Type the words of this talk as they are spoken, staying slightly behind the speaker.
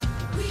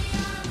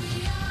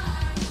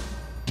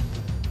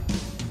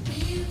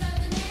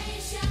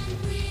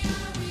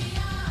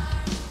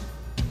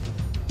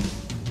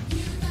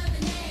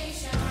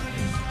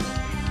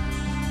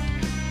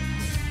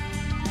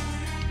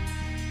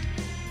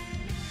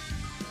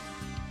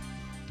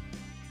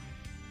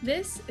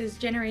This is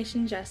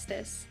Generation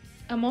Justice,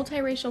 a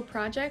multiracial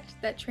project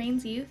that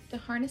trains youth to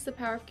harness the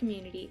power of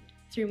community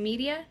through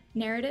media,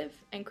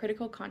 narrative, and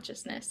critical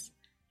consciousness.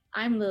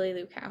 I'm Lily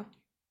Lukow.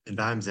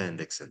 And I'm Zan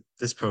Dixon.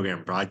 This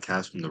program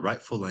broadcasts from the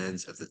rightful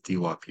lands of the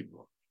Thiwa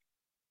people.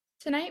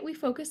 Tonight, we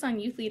focus on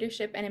youth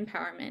leadership and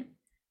empowerment.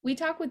 We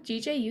talk with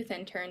GJ Youth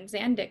intern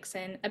Zan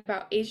Dixon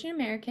about Asian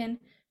American,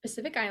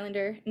 Pacific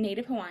Islander,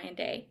 Native Hawaiian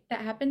Day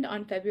that happened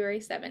on February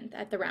 7th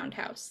at the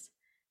Roundhouse,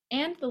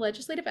 and the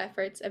legislative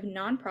efforts of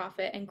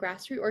nonprofit and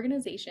grassroots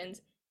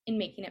organizations in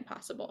making it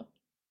possible.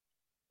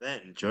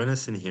 Then join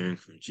us in hearing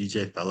from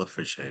GJ Fellow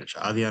for Change,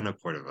 Adriana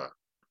Cordova,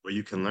 where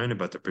you can learn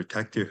about the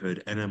Protect Your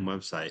Hood NM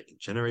website and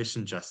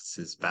Generation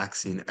Justice's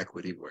vaccine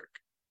equity work.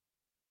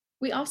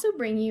 We also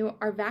bring you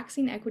our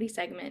vaccine equity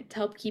segment to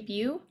help keep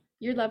you,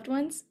 your loved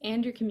ones,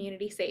 and your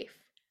community safe.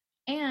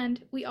 And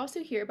we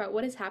also hear about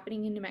what is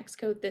happening in New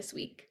Mexico this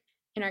week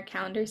in our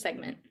calendar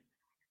segment.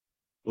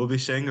 We'll be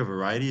sharing a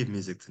variety of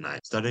music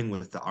tonight, starting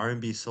with the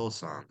R&B soul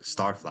song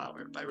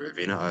Starflower by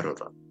Ravina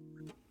Arola.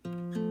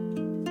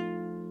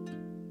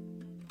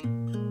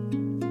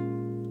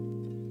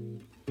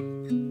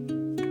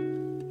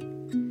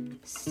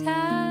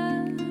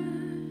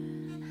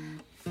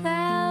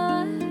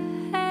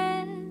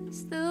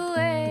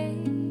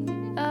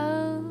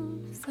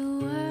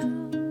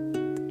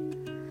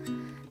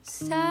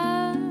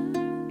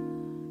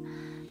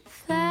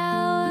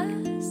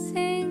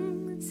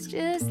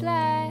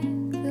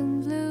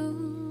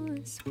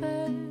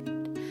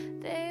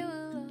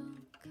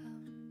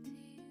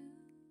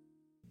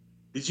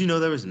 Did you know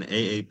there was an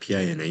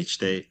AAPINH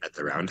Day at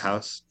the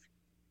Roundhouse?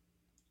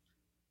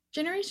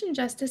 Generation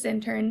Justice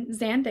intern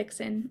Zan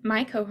Dixon,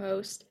 my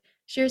co-host,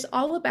 shares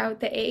all about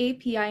the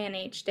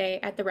AAPINH Day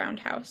at the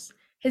Roundhouse,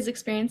 his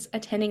experience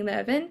attending the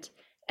event,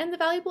 and the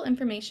valuable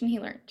information he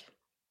learned.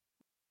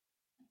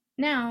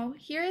 Now,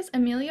 here is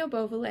Emilio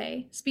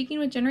Beauvalet speaking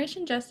with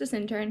Generation Justice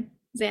intern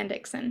Zan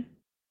Dixon.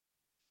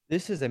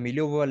 This is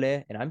Emilio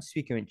Beauvalet, and I'm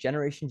speaking with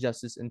Generation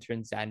Justice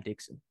intern Zan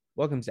Dixon.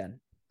 Welcome, Zan.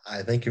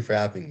 Hi, thank you for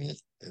having me.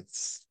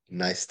 It's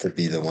nice to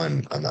be the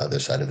one on the other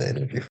side of the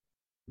interview.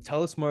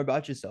 Tell us more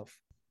about yourself.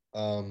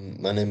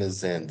 My name is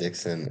Zan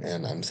Dixon,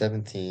 and I'm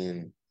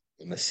 17.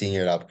 I'm a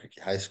senior at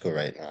Albuquerque High School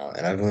right now,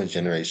 and I've been with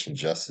Generation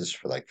Justice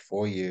for like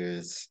 4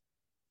 years,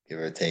 give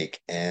or take.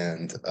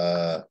 And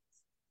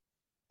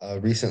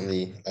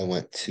recently I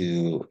went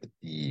to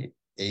the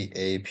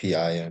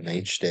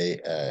AAPINH Day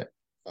at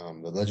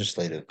the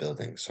legislative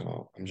building.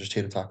 So I'm just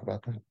here to talk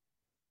about that.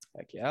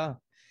 Heck yeah.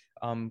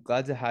 I'm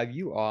glad to have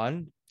you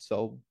on.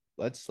 So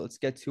let's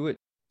get to it.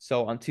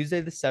 So on Tuesday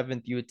the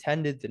 7th, you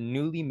attended the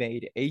newly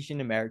made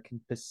Asian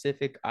American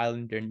Pacific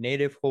Islander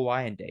Native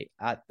Hawaiian Day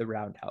at the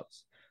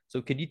Roundhouse.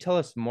 So could you tell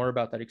us more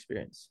about that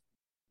experience?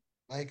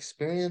 My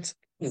experience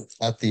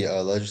at the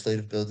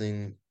legislative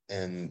building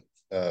and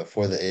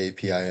for the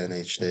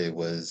AAPINH Day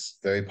was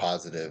very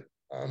positive.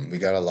 We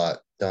got a lot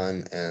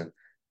done and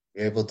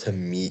we were able to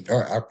meet,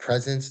 or our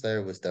presence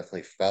there was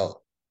definitely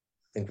felt.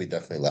 I think we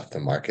definitely left a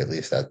mark, at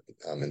least at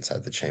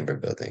inside the chamber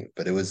building.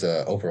 But it was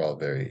overall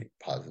very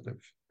positive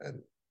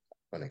and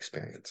fun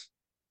experience.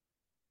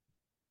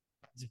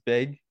 It's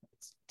big.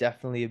 It's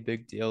definitely a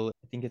big deal.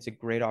 I think it's a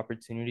great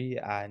opportunity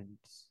and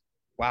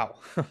wow.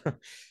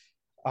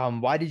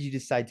 Why did you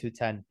decide to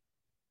attend?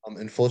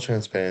 In full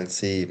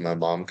transparency, my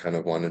mom kind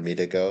of wanted me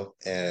to go,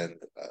 and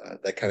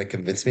that kind of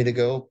convinced me to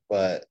go.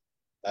 But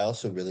I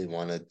also really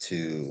wanted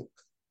to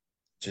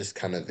just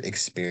kind of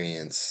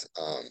experience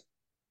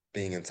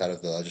being inside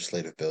of the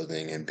legislative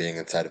building and being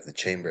inside of the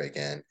chamber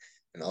again,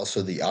 and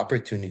also the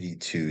opportunity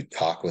to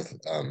talk with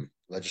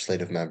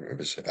legislative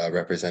members,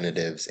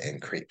 representatives,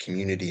 and create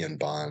community and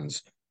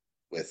bonds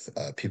with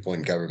people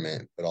in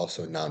government, but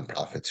also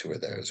nonprofits who are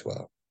there as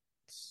well.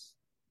 It's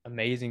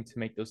amazing to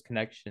make those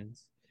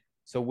connections.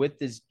 So, with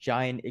this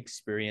giant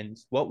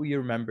experience, what will you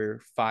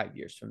remember 5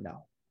 years from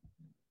now?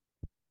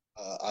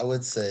 I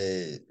would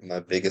say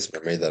my biggest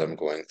memory that I'm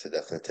going to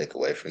definitely take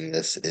away from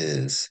this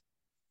is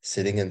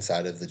sitting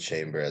inside of the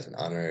chamber as an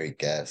honorary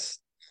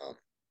guest,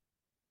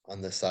 on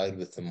the side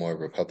with the more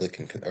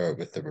Republican or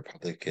with the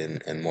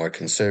Republican and more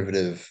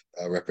conservative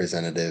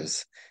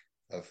representatives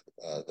of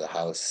the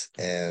House,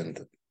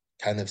 and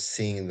kind of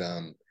seeing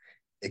them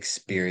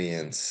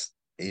experience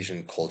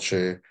Asian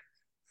culture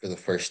for the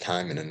first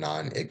time in a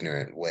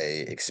non-ignorant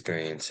way,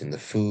 experiencing the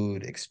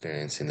food,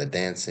 experiencing the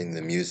dancing,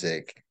 the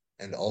music,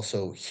 and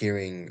also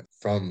hearing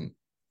from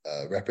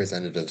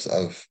representatives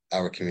of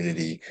our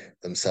community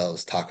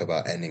themselves talk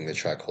about ending the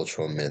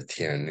tricultural myth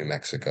here in New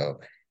Mexico.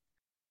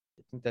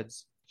 I think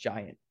that's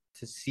giant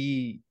to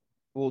see,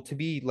 well, to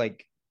be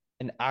like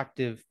an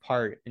active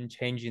part in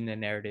changing the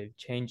narrative,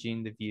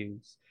 changing the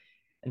views,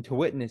 and to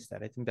witness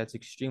that. I think that's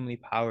extremely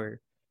power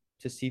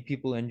to see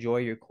people enjoy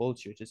your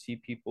culture, to see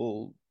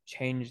people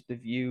change the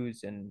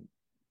views and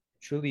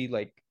truly,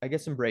 like, I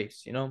guess,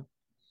 embrace, you know?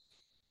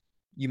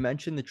 You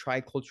mentioned the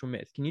tricultural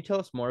myth. Can you tell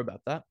us more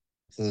about that?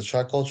 So the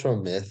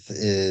tricultural myth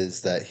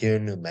is that here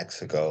in New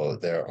Mexico,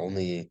 there are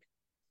only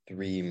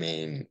three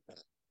main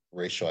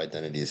racial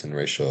identities and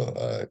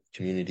racial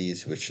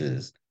communities, which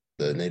is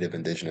the Native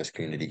Indigenous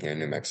community here in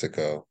New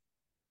Mexico,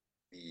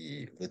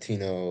 the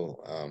Latino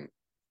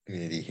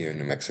community here in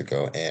New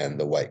Mexico, and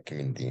the white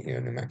community here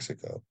in New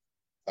Mexico.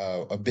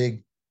 A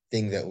big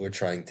thing that we're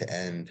trying to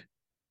end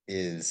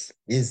is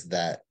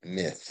that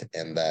myth,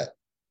 and that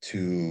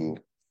to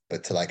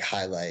like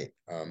highlight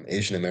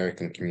Asian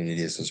American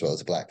communities, as well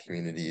as Black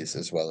communities,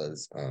 as well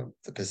as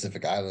the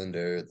Pacific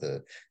Islander,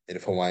 the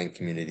Native Hawaiian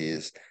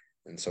communities,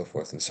 and so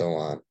forth and so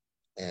on,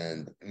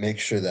 and make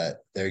sure that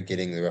they're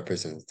getting the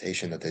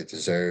representation that they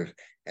deserve,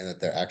 and that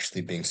they're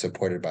actually being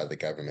supported by the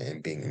government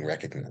and being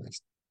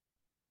recognized.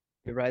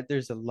 You're right.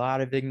 There's a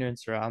lot of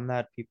ignorance around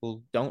that.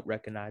 People don't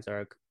recognize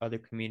our other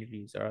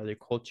communities, our other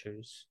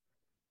cultures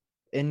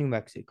in New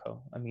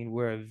Mexico. I mean,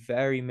 we're a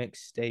very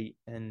mixed state,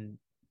 and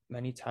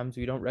many times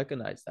we don't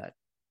recognize that.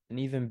 And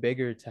even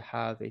bigger, to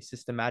have a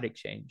systematic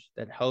change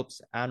that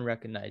helps and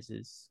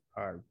recognizes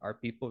our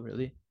people,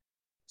 really.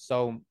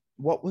 So,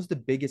 what was the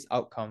biggest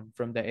outcome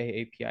from the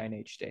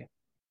AAPI-NH Day?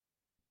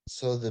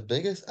 So the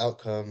biggest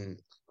outcome,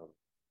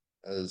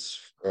 as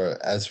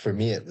for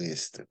me at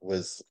least,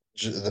 was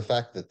the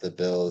fact that the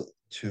bill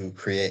to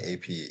create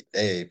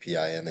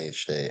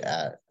AAPI-NH Day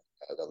at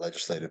the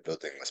legislative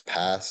building was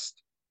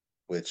passed,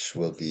 which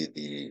will be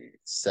the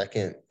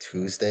second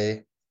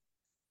Tuesday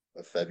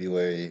of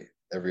February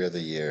every other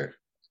year,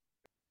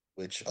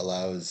 which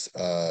allows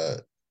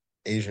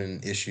Asian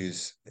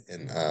issues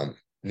in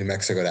New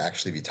Mexico to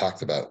actually be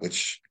talked about,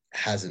 which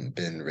hasn't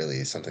been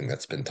really something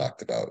that's been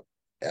talked about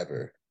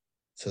ever.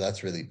 So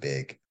that's really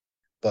big.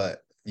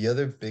 But the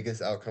other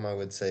biggest outcome, I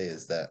would say,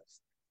 is that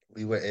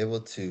we were able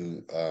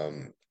to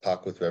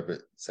talk with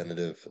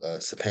Representative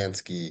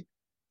Sapansky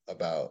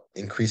about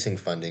increasing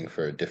funding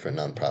for different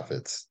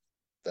nonprofits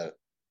that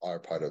are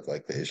part of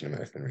like the Asian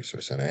American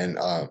Resource Center, and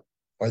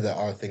or there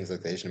are things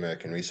like the Asian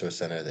American Resource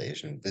Center, the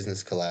Asian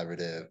Business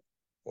Collaborative,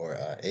 or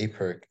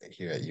APERC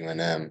here at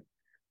UNM,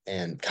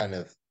 and kind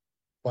of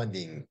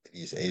funding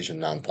these Asian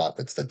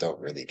nonprofits that don't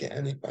really get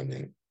any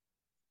funding.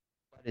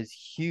 That is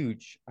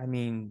huge. I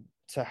mean,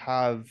 to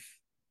have,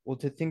 well,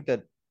 to think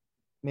that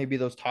maybe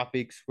those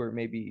topics were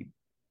maybe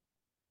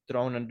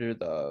thrown under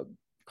the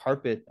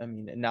carpet. I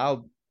mean, and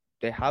now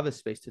they have a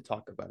space to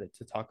talk about it,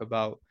 to talk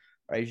about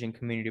our Asian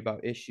community,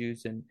 about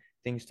issues and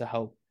things to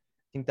help.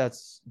 I think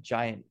that's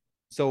giant.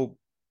 So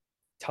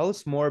tell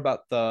us more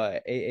about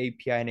the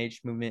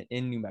AAPI-NH movement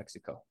in New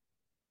Mexico.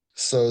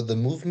 So the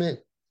movement,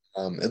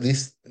 at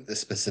least the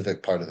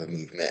specific part of the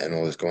movement and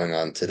what was going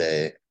on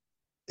today,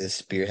 is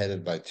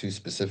spearheaded by two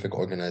specific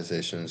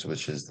organizations,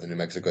 which is the New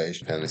Mexico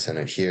Asian Family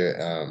Center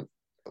here,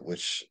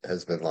 which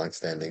has been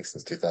longstanding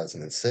since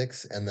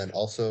 2006, and then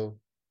also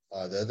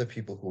the other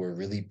people who were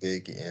really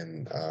big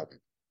in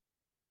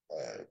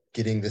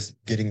getting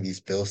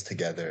these bills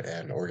together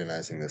and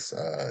organizing this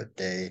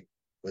day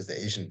was the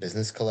Asian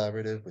Business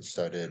Collaborative, which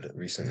started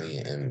recently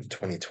in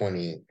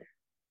 2020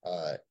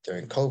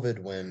 during COVID,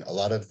 when a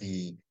lot of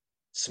the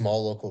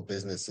small local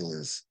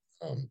businesses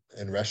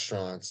and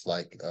restaurants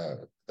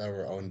that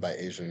were owned by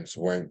Asians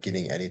weren't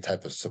getting any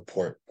type of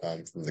support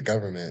from the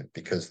government,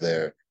 because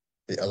a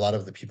lot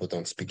of the people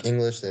don't speak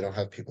English. They don't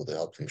have people to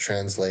help them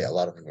translate. A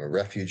lot of them are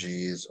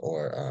refugees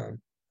or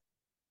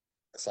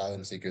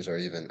asylum seekers, or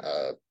even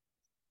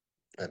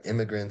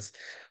immigrants.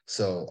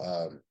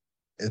 So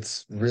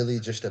it's really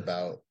just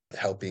about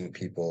helping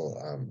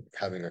people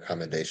having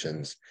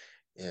accommodations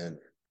in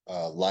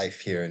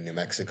life here in New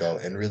Mexico,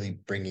 and really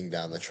bringing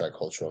down the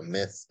tricultural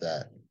myth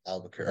that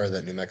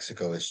that New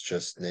Mexico is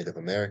just Native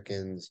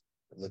Americans,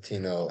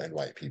 Latino, and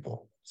white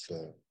people.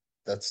 So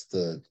that's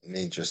the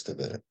main gist of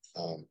it.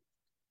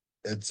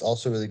 It's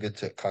also really good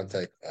to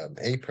contact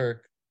APERC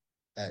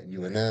at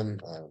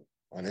UNM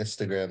on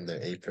Instagram.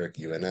 They're APERC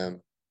UNM,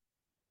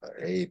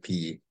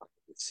 APC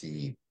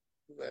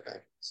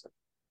UNM. So,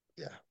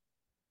 yeah.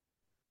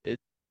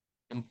 It's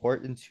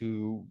important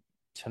to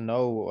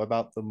know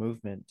about the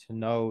movement, to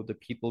know the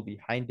people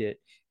behind it,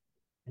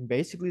 and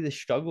basically the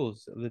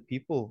struggles of the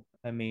people.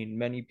 I mean,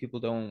 many people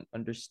don't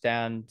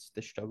understand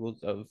the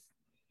struggles of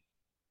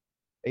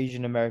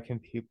Asian American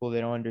people.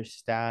 They don't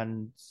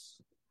understand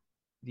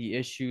the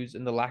issues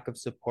and the lack of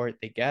support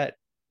they get.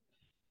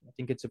 I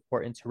think it's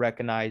important to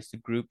recognize the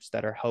groups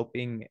that are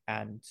helping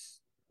and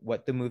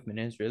what the movement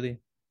is really.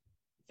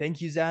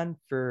 Thank you, Zan,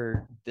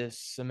 for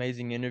this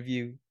amazing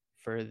interview,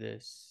 for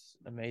this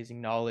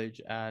amazing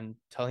knowledge, and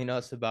telling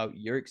us about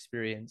your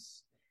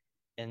experience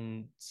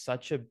in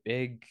such a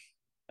big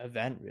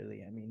event,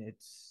 really. I mean,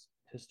 it's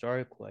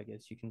historical, I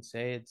guess you can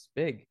say. It's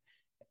big,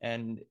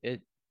 and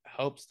it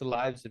helps the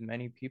lives of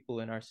many people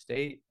in our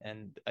state.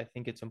 And I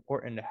think it's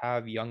important to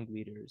have young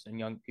leaders and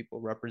young people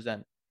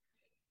represent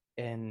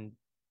in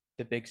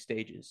the big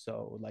stages.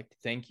 So I'd like to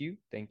thank you.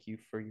 Thank you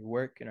for your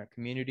work in our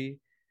community.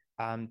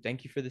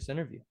 Thank you for this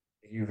interview.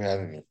 Thank you for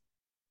having me.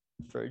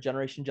 For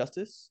Generation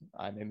Justice,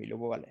 I'm Emilio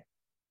Bovale.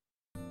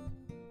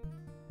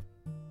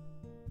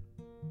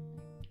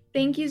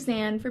 Thank you,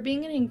 Zan, for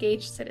being an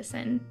engaged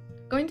citizen.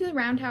 Going to the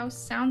Roundhouse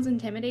sounds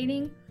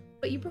intimidating,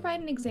 but you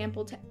provide an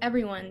example to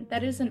everyone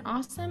that is an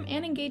awesome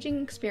and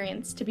engaging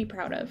experience to be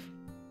proud of.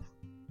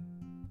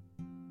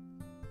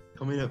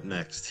 Coming up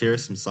next, here are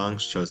some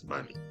songs chosen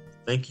by me.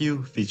 Thank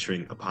You,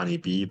 featuring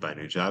Apani B by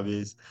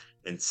Nujabes,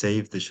 and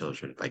Save the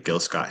Children by Gil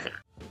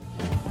Scott-Heron.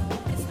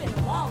 It's been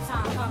a long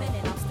time coming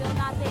and I'm still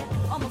not there.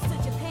 Almost to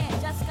Japan,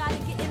 just gotta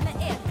get in the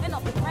air. And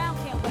off the ground,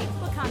 can't wait,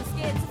 but kinda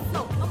scared to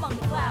float among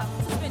the clouds.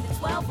 Suspended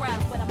 12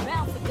 rounds, but I'm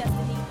bound for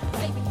destiny.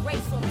 Saving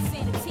grace or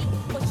insanity,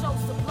 for shows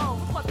to blow.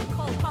 Fuck the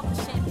cold,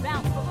 publishing,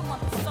 bound for a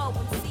month or so.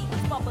 And see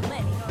it's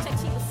bubbling. Check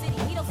Chiba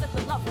City, he don't set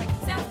the love rate.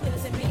 Sounds clear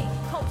as me.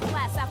 Coach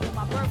class after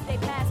my birthday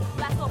pass.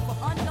 Blast off for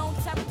unknown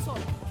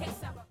territory.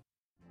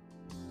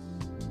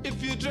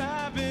 If you're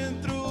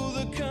driving through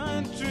the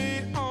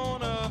country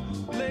on a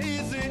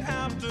lazy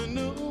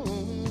afternoon,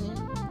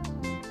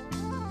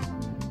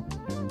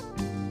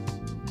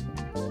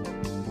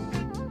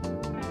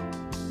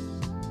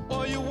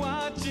 or you're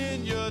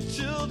watching your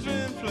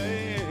children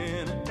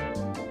playing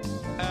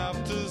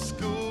after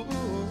school.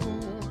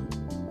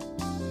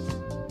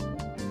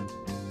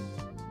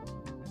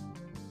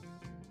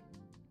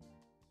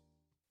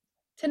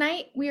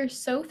 Tonight, we are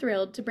so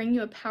thrilled to bring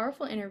you a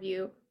powerful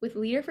interview with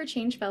Leader for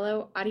Change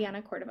fellow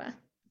Ariana Cordova.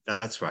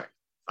 That's right.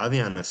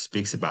 Ariana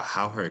speaks about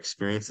how her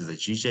experience as a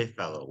GJ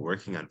fellow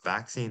working on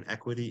vaccine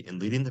equity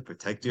and leading the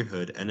Protect Your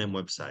Hood NM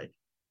website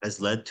has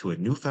led to a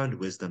newfound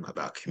wisdom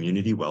about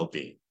community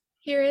well-being.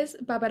 Here is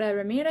Barbara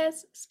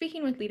Ramirez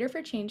speaking with Leader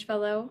for Change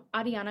fellow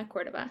Ariana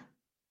Cordova.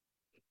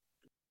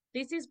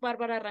 This is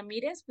Barbara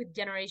Ramirez with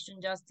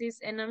Generation Justice,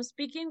 and I'm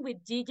speaking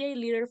with GJ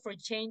Leader for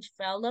Change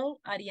fellow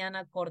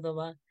Ariana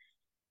Cordova.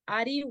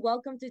 Ari,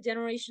 welcome to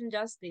Generation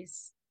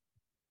Justice.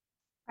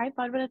 Hi,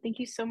 Barbara. Thank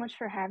you so much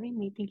for having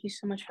me. Thank you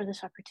so much for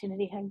this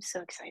opportunity. I'm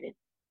so excited.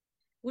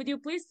 Would you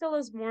please tell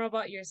us more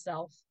about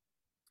yourself?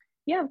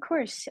 Yeah, of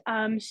course.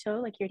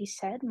 So like you already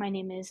said, my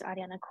name is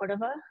Ariana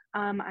Cordova.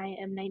 I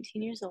am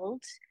 19 years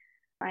old.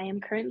 I am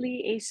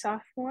currently a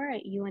sophomore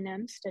at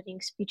UNM studying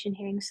speech and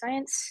hearing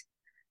science.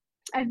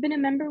 I've been a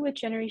member with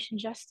Generation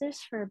Justice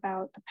for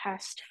about the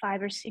past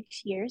 5 or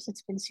 6 years.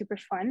 It's been super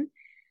fun.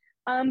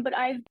 But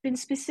I've been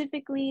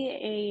specifically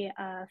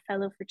a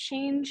fellow for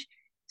change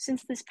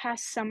since this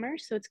past summer.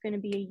 So it's going to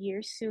be a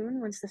year soon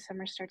once the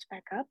summer starts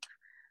back up.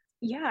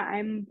 Yeah,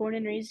 I'm born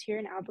and raised here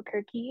in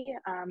Albuquerque.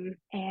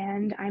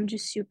 And I'm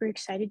just super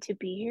excited to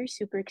be here,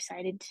 super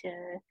excited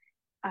to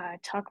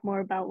talk more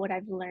about what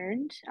I've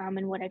learned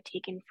and what I've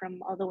taken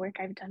from all the work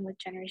I've done with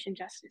Generation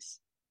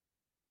Justice.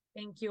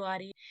 Thank you,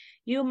 Ari.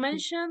 You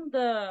mentioned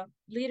the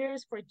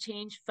Leaders for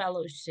Change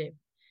Fellowship.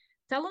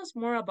 Tell us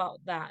more about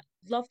that.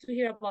 Love to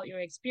hear about your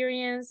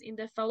experience in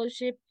the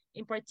fellowship,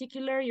 in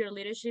particular, your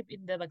leadership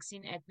in the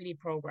vaccine equity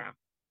program.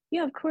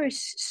 Yeah, of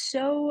course.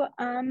 So,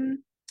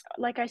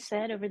 like I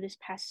said, over this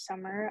past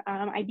summer,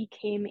 I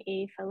became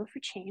a Fellow for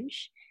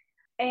Change.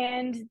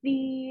 And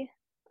the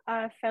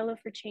Fellow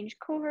for Change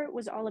cohort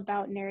was all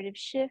about narrative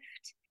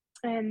shift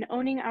and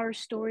owning our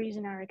stories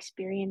and our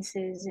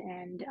experiences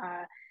and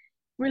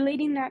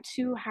relating that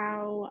to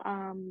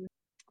how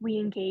we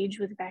engage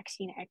with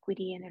vaccine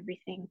equity and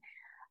everything.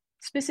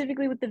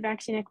 Specifically with the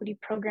vaccine equity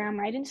program,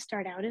 I didn't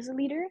start out as a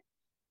leader,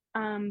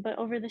 but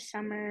over the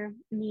summer,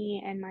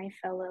 me and my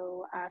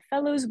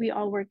fellows, we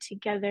all worked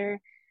together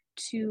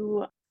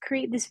to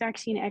create this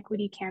vaccine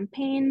equity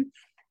campaign,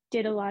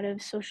 did a lot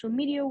of social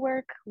media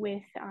work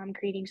with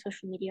creating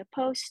social media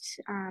posts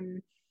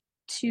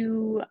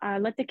to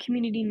let the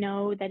community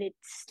know that it's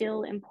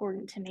still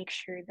important to make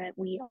sure that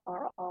we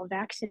are all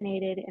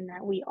vaccinated and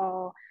that we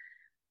all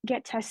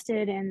get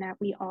tested and that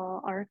we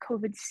all are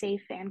COVID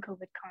safe and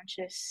COVID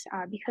conscious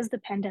because the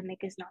pandemic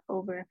is not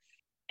over.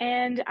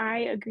 And I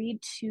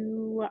agreed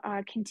to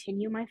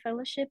continue my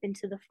fellowship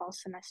into the fall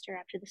semester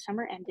after the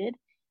summer ended.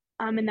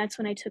 And that's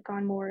when I took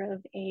on more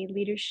of a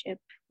leadership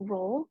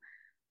role.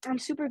 I'm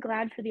super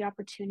glad for the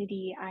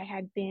opportunity. I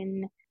had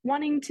been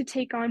wanting to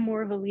take on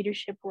more of a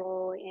leadership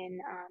role in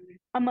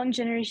among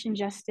Generation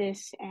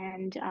Justice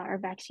and our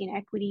vaccine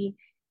equity.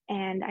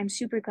 And I'm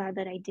super glad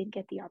that I did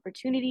get the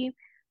opportunity.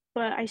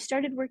 But I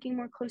started working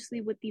more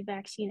closely with the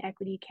vaccine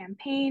equity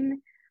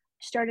campaign,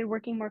 started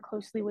working more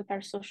closely with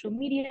our social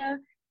media.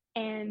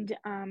 And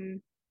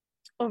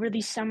over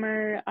the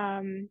summer,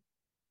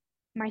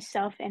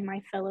 myself and my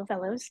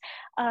fellows,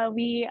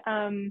 we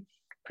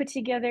put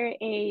together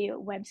a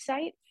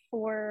website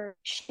for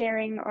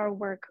sharing our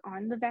work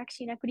on the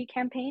vaccine equity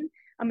campaign.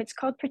 It's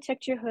called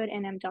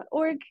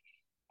protectyourhoodnm.org.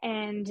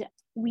 And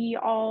we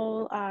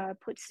all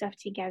put stuff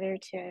together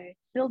to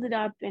build it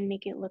up and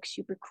make it look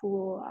super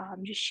cool.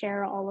 Just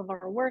share all of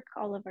our work,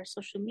 all of our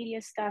social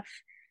media stuff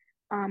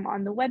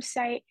on the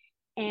website.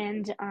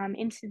 And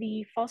into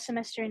the fall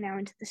semester, now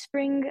into the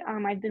spring,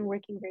 I've been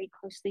working very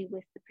closely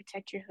with the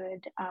Protect Your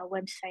Hood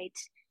website,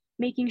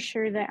 making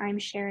sure that I'm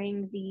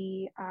sharing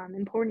the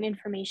important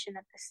information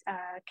that this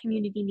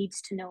community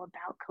needs to know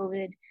about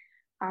COVID,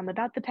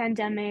 about the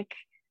pandemic,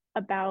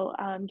 about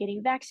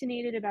getting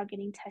vaccinated, about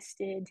getting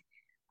tested,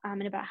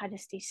 and about how to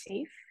stay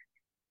safe.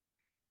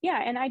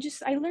 Yeah, and I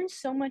learned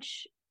so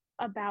much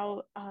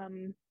about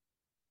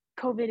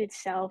COVID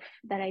itself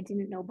that I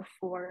didn't know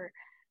before.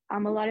 A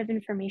lot of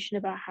information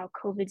about how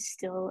COVID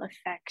still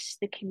affects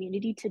the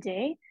community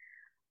today.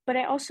 but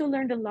I also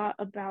learned a lot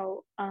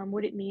about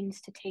what it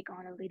means to take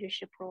on a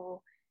leadership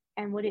role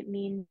and what it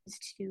means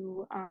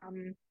to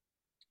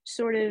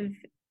sort of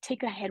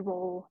take a head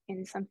role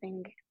in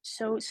something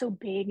so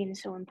big and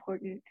so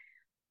important.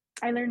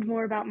 I learned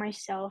more about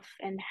myself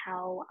and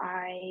how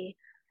I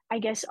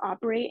guess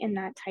operate in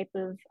that type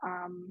of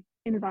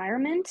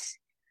environment.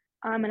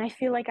 And I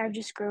feel like I've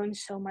just grown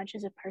so much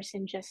as a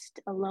person just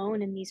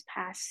alone in these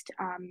past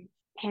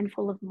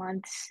handful of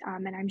months.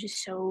 And I'm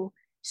just so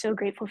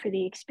grateful for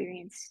the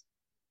experience.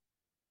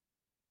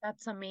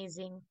 That's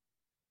amazing.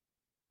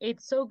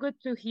 It's so good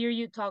to hear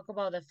you talk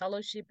about the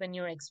fellowship and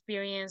your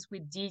experience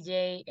with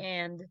DJ,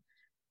 and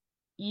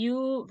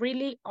you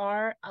really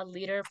are a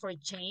leader for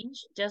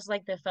change, just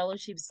like the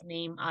fellowship's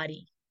name,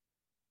 Ari.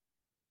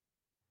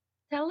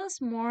 Tell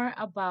us more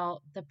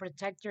about the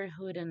Protect Your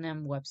Hood and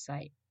M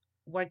website.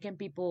 Where can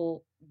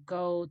people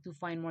go to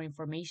find more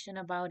information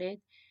about it?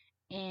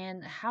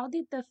 And how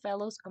did the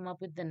fellows come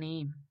up with the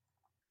name?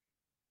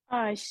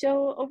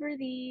 So over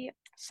the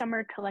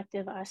summer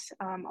collective, us,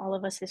 all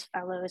of us as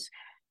fellows,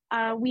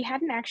 we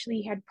hadn't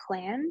actually had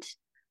planned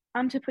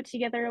to put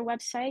together a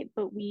website,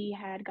 but we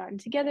had gotten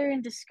together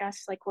and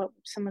discussed like what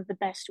some of the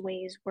best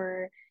ways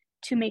were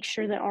to make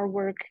sure that our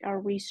work, our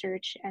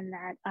research, and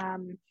that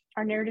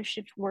our narrative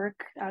shift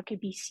work could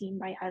be seen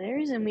by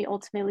others. And we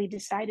ultimately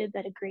decided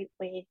that a great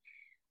way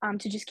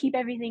to just keep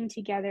everything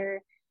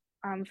together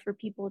for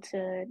people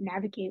to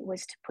navigate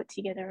was to put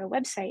together a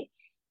website.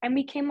 And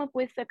we came up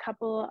with a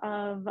couple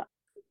of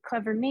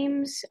clever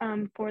names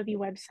for the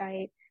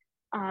website.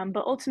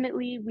 But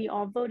ultimately, we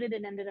all voted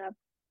and ended up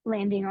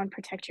landing on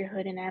Protect Your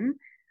Hood and M.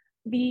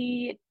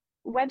 The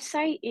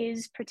website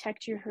is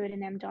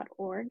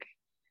protectyourhoodandm.org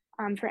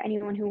for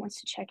anyone who wants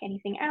to check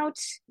anything out.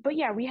 But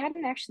yeah, we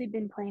hadn't actually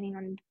been planning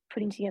on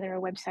putting together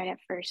a website at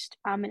first.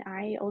 And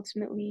I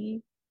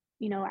ultimately,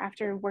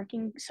 after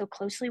working so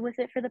closely with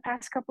it for the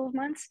past couple of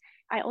months,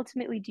 I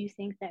ultimately do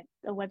think that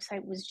the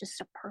website was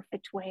just a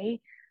perfect way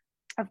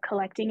of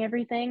collecting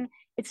everything.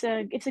 It's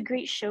a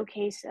great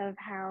showcase of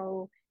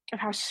how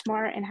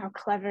smart and how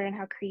clever and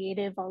how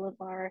creative all of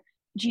our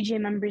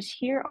GJ members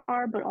here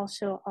are, but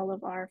also all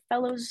of our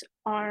fellows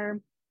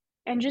are,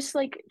 and just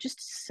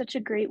such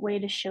a great way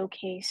to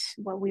showcase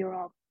what we were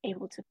all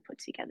able to put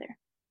together.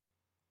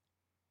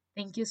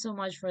 Thank you so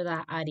much for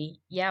that,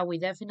 Ari. Yeah, we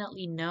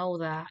definitely know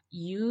that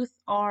youth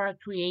are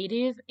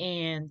creative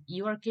and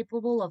you are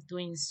capable of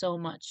doing so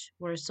much.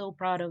 We're so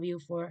proud of you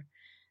for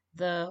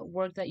the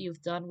work that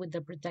you've done with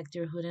the Protect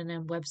Your Hood and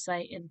M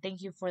website, and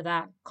thank you for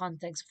that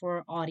context for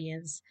our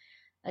audience.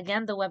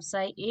 Again, the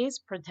website is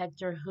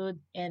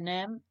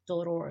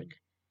protectyourhoodnm.org,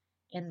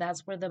 and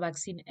that's where the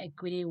vaccine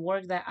equity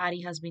work that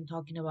Ari has been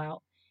talking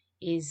about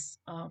is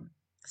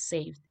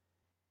saved.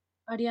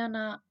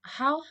 Ariana,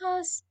 how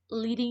has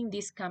leading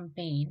this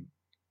campaign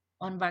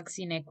on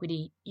vaccine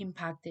equity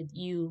impacted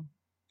you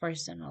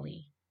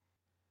personally?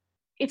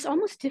 It's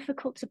almost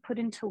difficult to put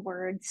into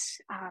words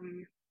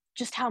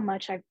just how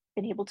much I've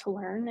been able to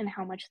learn and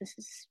how much this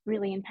has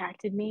really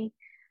impacted me.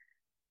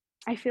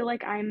 I feel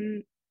like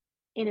I'm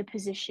in a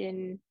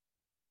position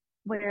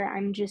where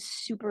I'm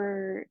just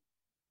super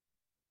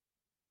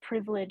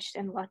privileged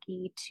and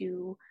lucky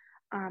to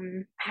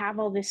have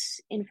all this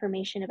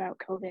information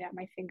about COVID at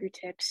my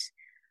fingertips.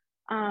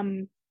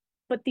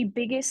 But the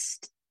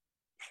biggest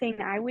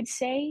thing I would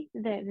say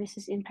that this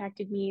has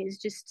impacted me is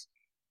just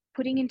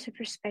putting into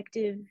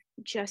perspective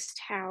just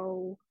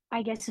how,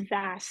 I guess,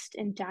 vast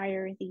and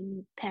dire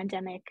the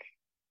pandemic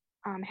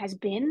has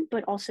been,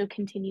 but also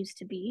continues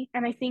to be.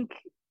 And I think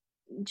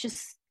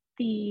just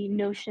the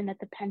notion that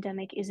the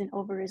pandemic isn't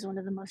over is one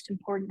of the most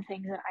important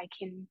things that I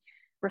can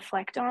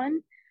reflect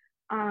on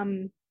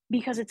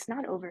because it's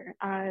not over.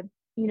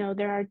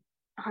 There are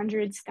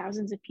hundreds,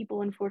 thousands of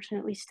people,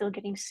 unfortunately, still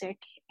getting sick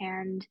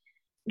and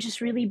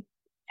just really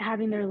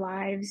having their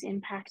lives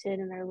impacted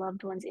and their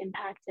loved ones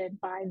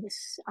impacted by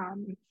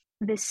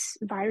this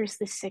virus,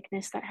 this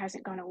sickness that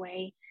hasn't gone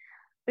away.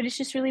 But it's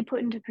just really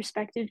put into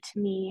perspective to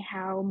me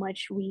how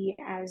much we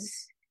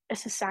as a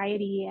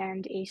society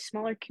and a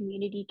smaller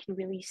community can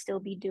really still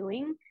be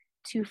doing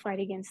to fight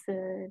against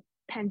the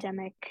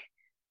pandemic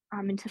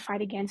and to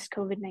fight against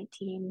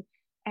COVID-19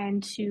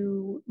 and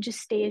to just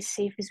stay as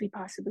safe as we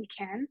possibly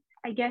can.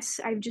 I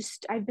guess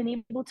I've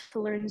been able to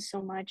learn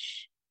so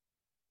much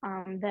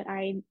that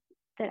I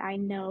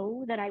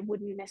know that I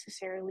wouldn't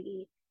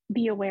necessarily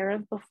be aware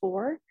of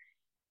before.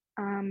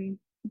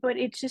 But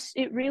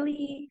it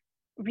really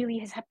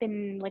has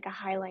been like a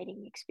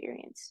highlighting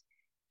experience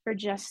for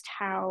just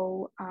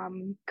how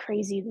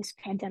crazy this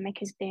pandemic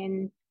has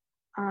been.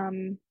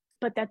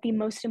 But that the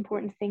most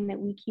important thing that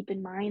we keep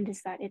in mind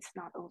is that it's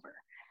not over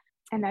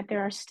and that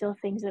there are still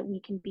things that we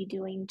can be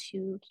doing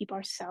to keep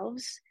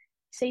ourselves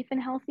safe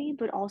and healthy,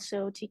 but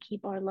also to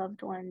keep our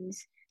loved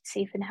ones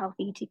safe and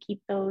healthy, to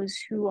keep those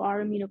who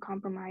are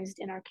immunocompromised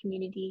in our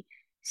community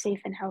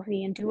safe and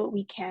healthy, and do what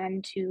we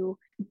can to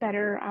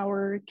better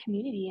our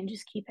community and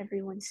just keep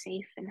everyone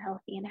safe and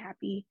healthy and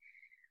happy.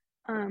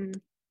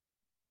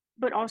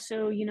 But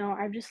also,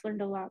 I've just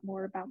learned a lot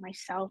more about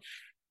myself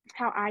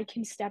how I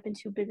can step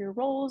into bigger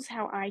roles,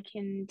 how I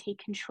can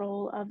take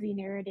control of the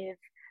narrative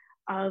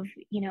of,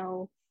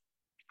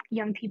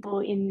 young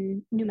people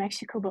in New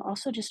Mexico, but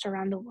also just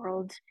around the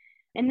world.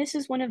 And this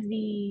is one of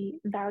the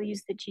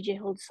values that GJ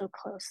holds so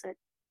close, that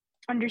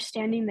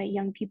understanding that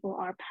young people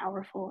are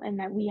powerful and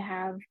that we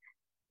have,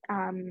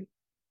 um,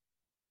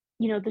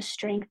 the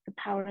strength, the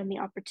power, and the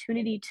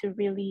opportunity to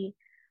really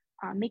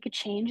make a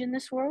change in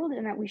this world,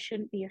 and that we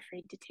shouldn't be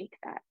afraid to take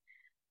that.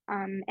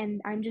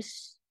 And I'm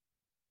just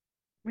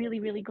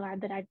really, really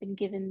glad that I've been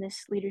given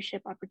this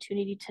leadership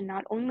opportunity to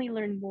not only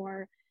learn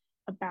more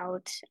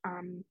about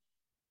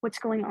what's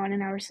going on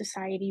in our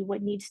society,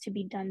 what needs to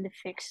be done to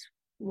fix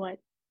what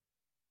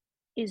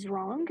is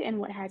wrong and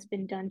what has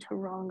been done to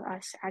wrong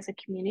us as a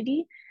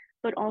community,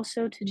 but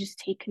also to just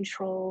take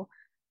control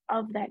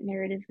of that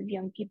narrative of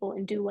young people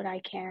and do what I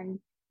can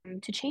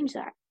to change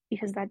that.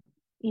 Because that,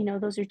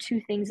 those are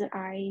two things that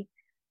I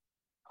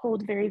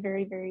hold very,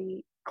 very,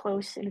 very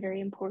close and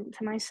very important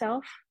to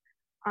myself.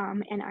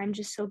 And I'm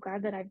just so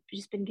glad that I've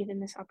just been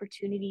given this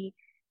opportunity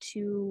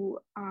to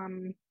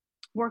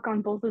work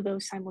on both of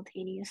those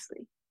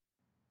simultaneously.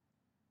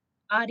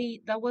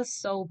 Adi, that was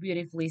so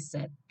beautifully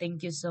said.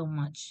 Thank you so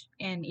much.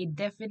 And it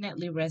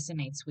definitely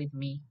resonates with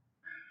me.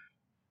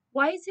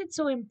 Why is it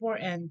so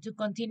important to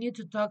continue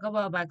to talk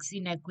about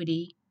vaccine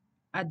equity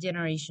at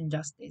Generation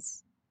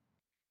Justice?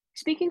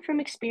 Speaking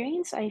from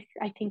experience, I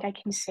think I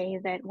can say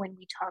that when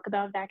we talk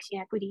about vaccine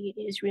equity,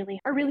 it is really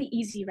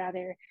easy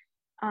rather,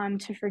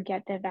 to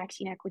forget that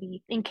vaccine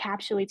equity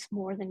encapsulates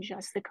more than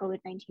just the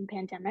COVID-19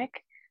 pandemic.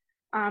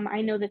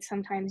 I know that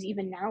sometimes,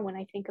 even now, when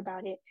I think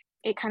about it,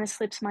 it kind of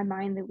slips my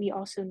mind that we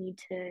also need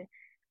to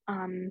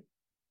um,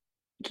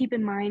 keep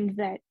in mind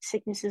that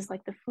sicknesses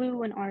like the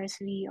flu and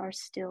RSV are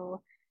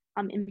still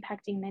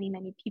impacting many,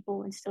 many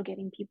people and still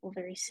getting people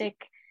very sick.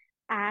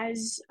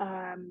 As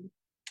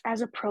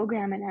as a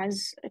program and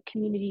as a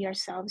community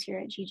ourselves here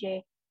at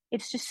GJ,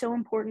 it's just so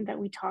important that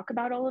we talk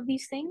about all of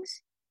these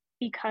things,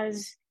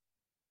 because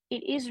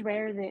it is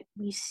rare that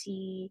we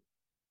see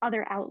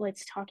other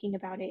outlets talking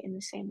about it in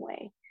the same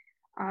way.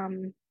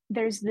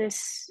 There's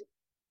this,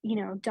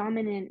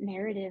 dominant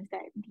narrative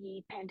that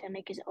the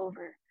pandemic is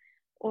over,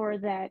 or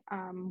that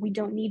we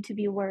don't need to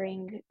be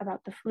worrying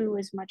about the flu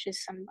as much as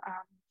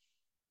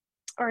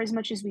or as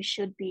much as we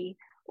should be,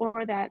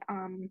 or that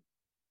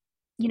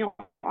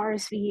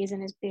RSV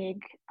isn't as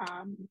big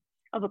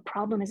of a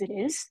problem as it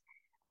is.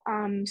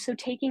 So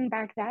taking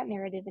back that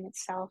narrative in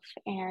itself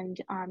and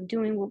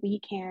doing what we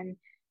can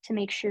to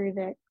make sure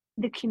that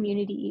the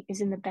community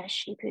is in the best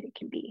shape that it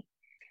can be.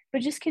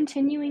 But just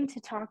continuing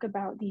to talk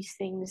about these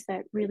things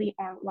that really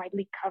aren't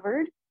widely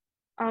covered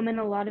in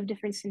a lot of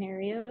different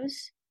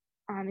scenarios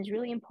is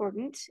really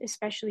important,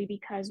 especially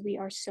because we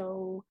are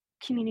so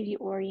community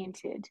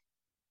oriented.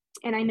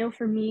 And I know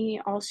for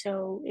me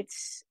also,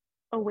 it's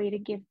a way to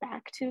give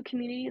back to a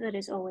community that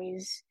has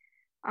always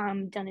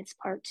done its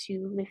part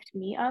to lift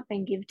me up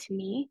and give to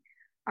me.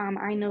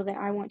 I know that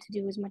I want to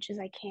do as much as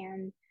I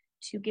can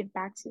to give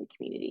back to the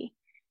community.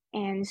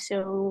 And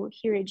so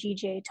here at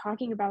GJ,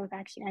 talking about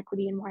vaccine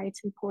equity and why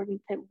it's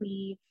important that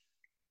we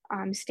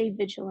stay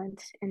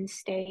vigilant and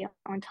stay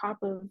on top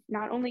of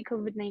not only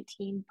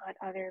COVID-19, but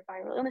other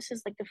viral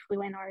illnesses like the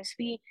flu and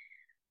RSV,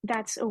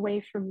 that's a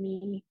way for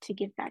me to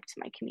give back to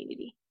my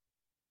community.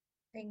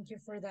 Thank you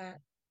for that.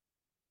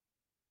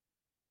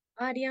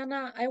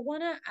 Ariana, I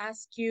want to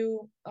ask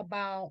you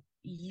about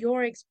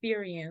your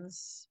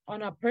experience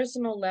on a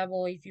personal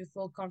level, if you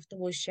feel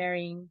comfortable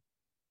sharing.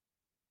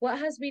 What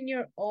has been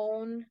your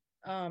own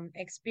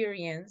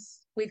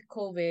experience with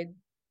COVID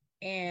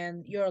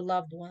and your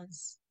loved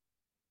ones?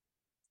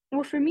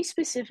 Well, for me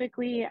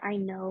specifically, I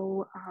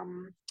know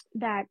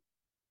that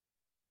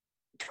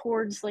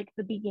towards like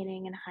the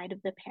beginning and height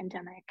of the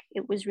pandemic,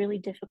 it was really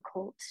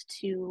difficult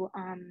to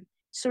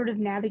sort of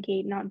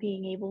navigate not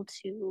being able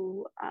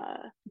to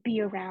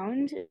be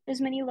around as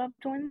many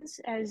loved ones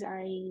as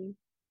I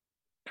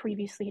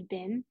previously had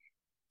been.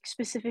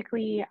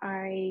 Specifically,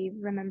 I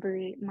remember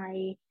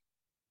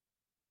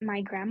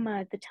my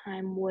grandma at the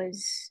time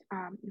was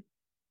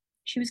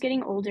she was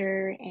getting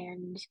older,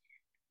 and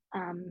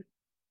um,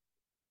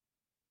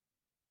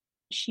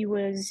 she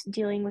was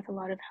dealing with a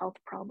lot of health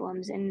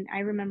problems. And I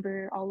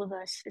remember all of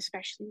us,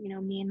 especially,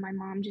 me and my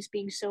mom, just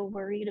being so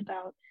worried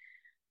about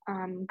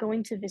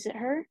going to visit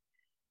her,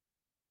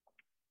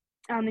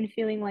 and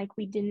feeling like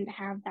we didn't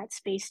have that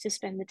space to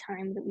spend the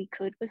time that we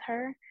could with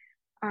her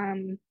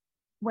um,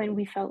 when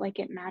we felt like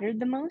it mattered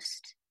the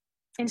most.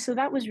 And so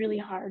that was really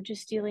hard,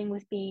 just dealing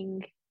with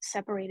being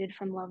separated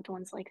from loved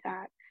ones like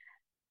that.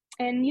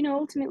 And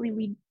ultimately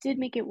we did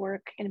make it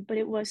work, but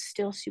it was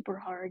still super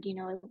hard. It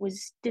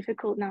was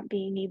difficult not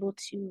being able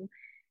to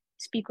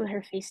speak with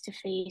her face to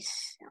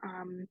face,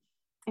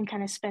 and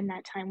kind of spend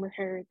that time with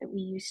her that we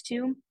used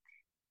to.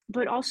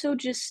 But also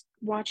just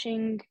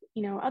watching,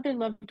 other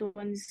loved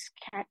ones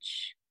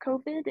catch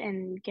COVID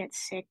and get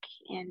sick,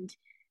 and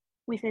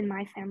within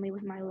my family,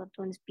 with my loved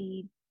ones,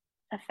 be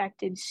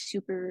affected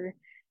super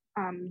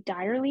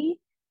direly,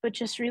 but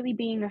just really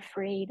being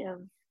afraid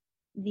of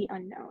the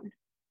unknown.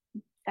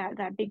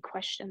 that big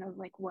question of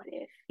like, what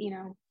if,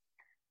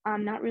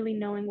 not really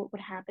knowing what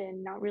would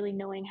happen, not really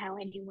knowing how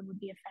anyone would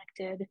be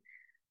affected.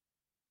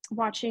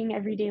 Watching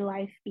everyday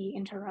life be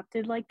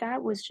interrupted like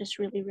that was just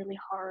really, really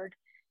hard.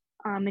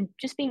 And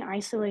just being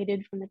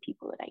isolated from the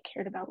people that I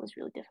cared about was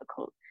really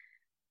difficult.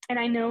 And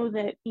I know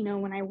that,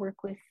 when I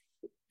work with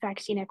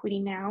vaccine equity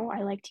now,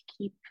 I like to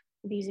keep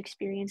these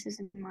experiences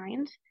in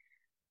mind.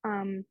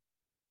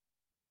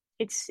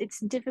 It's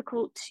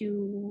difficult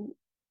to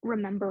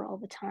remember all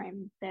the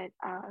time that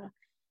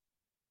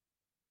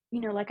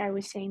like I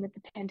was saying, that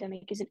the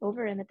pandemic isn't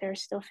over and that there are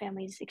still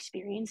families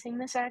experiencing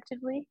this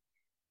actively.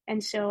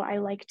 And so I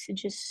like to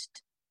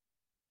just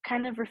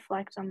kind of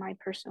reflect on my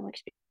personal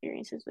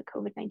experiences with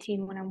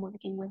COVID-19 when I'm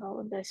working with all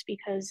of this,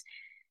 because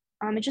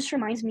it just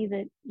reminds me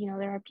that,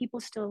 there are people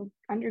still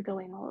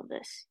undergoing all of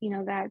this,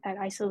 that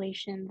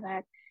isolation,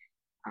 that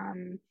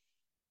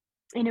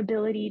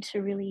inability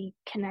to really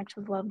connect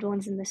with loved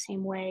ones in the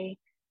same way.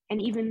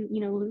 And even,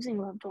 losing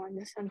loved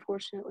ones,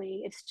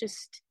 unfortunately, it's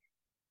just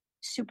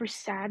super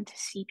sad to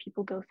see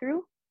people go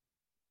through.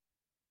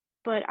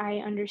 But I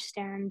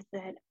understand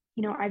that,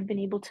 I've been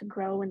able to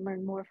grow and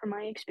learn more from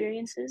my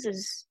experiences,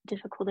 as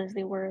difficult as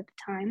they were at the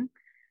time.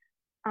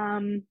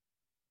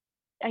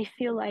 I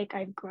feel like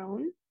I've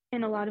grown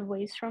in a lot of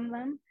ways from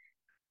them,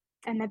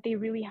 and that they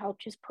really help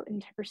just put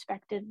into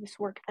perspective this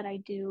work that I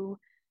do,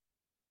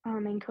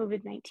 and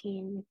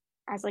COVID-19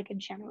 as like a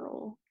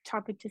general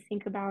topic to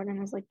think about,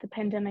 and as like the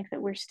pandemic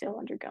that we're still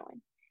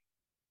undergoing.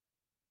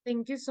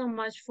 Thank you so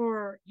much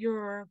for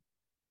your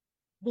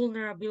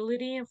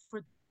vulnerability and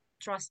for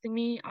trusting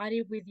me,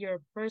 Ari, with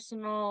your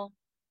personal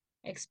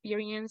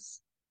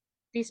experience.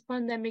 This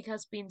pandemic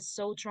has been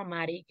so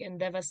traumatic and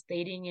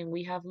devastating, and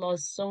we have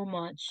lost so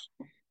much.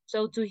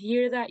 So to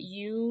hear that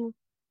you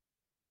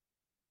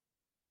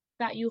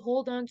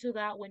hold on to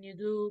that when you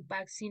do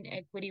vaccine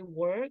equity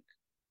work,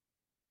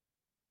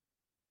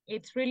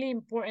 it's really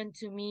important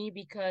to me,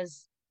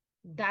 because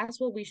that's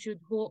what we should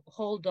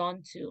hold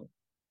on to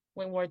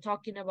when we're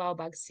talking about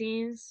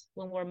vaccines,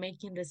 when we're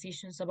making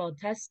decisions about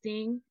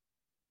testing,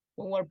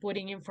 when we're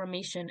putting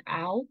information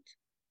out,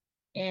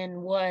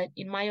 and what,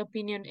 in my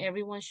opinion,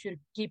 everyone should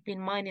keep in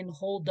mind and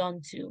hold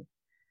on to,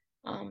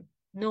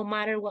 no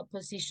matter what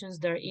positions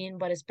they're in,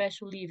 but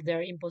especially if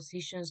they're in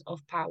positions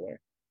of power.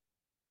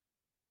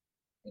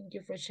 Thank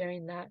you for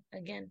sharing that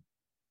again.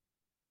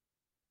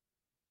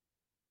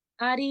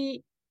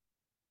 Ari,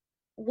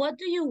 what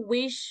do you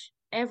wish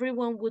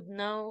everyone would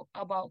know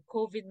about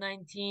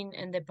COVID-19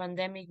 and the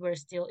pandemic we're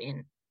still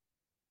in?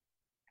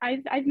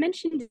 I've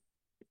mentioned,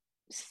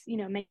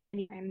 many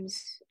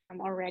times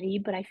already,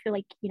 but I feel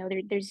like,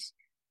 there's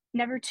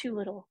never too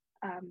little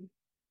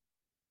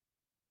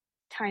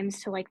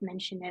times to like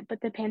mention it.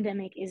 But the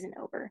pandemic isn't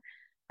over.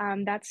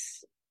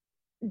 That's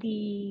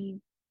the,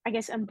 I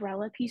guess,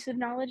 umbrella piece of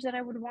knowledge that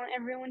I would want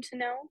everyone to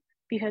know,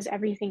 because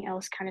everything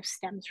else kind of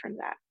stems from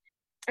that.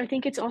 I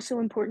think it's also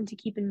important to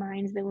keep in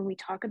mind that when we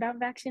talk about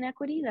vaccine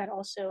equity, that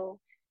also,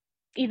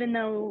 even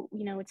though,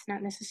 it's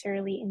not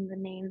necessarily in the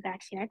name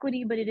vaccine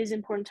equity, but it is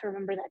important to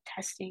remember that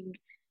testing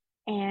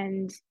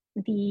and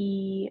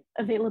the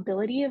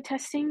availability of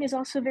testing is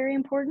also very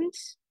important.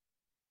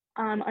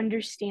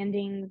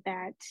 Understanding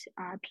that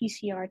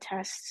PCR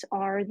tests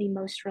are the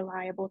most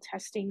reliable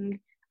testing,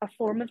 a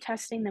form of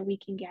testing that we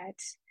can get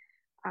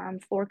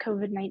for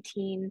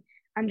COVID-19,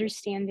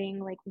 understanding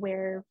like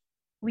where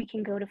we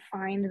can go to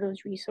find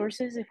those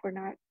resources if we're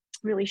not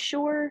really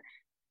sure,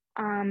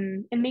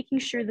 and making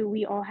sure that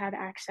we all have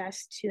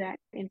access to that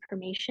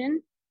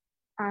information.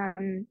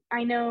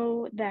 I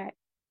know that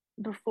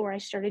before I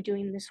started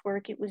doing this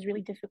work, it was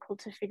really difficult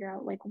to figure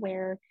out like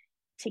where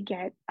to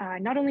get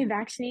not only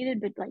vaccinated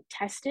but like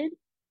tested,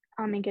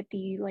 and get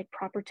the like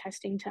proper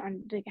testing to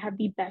have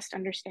the best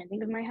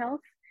understanding of my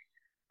health.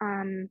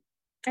 And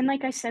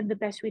like I said, the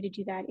best way to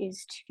do that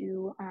is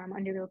to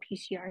undergo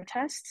PCR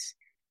tests.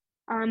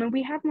 And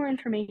we have more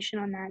information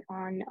on that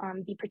on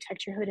the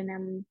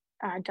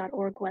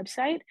protectyourhoodnm.org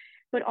website,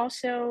 but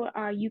also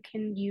you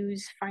can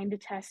use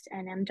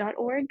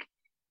findatestnm.org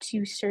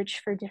to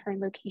search for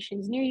different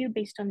locations near you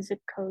based on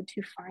zip code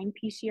to find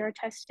PCR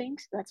testing.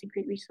 So that's a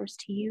great resource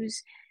to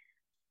use.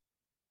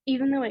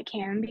 Even though it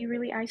can be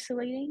really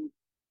isolating,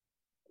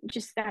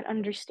 just that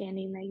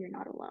understanding that you're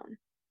not alone.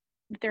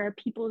 That there are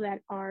people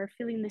that are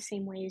feeling the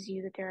same way as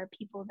you, that there are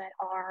people that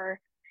are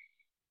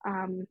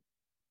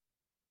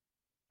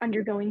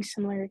undergoing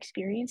similar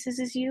experiences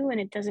as you, and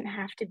it doesn't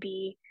have to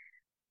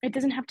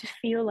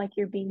feel like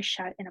you're being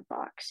shut in a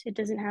box. It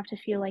doesn't have to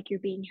feel like you're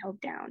being held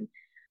down.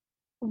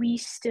 We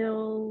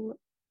still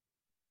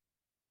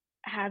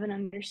have an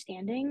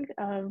understanding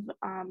of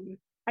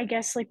I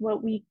guess like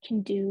what we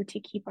can do to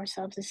keep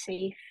ourselves as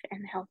safe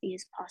and healthy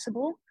as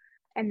possible,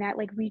 and that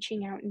like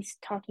reaching out and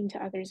talking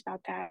to others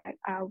about that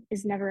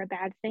is never a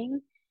bad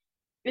thing.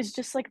 It's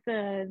just like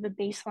the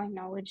baseline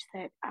knowledge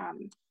that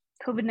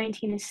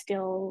COVID-19 is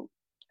still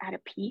at a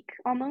peak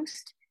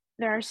almost.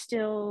 There are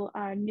still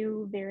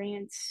new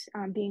variants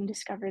being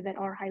discovered that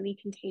are highly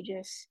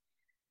contagious,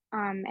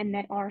 and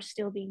that are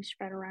still being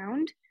spread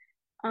around.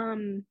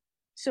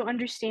 So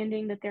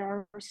understanding that there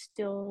are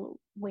still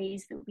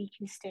ways that we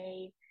can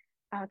stay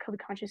COVID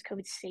conscious,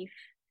 COVID safe,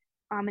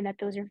 and that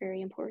those are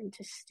very important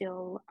to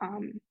still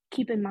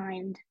keep in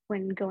mind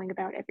when going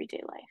about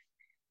everyday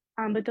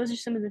life. But those are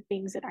some of the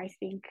things that I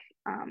think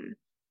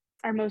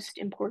are most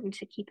important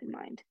to keep in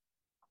mind.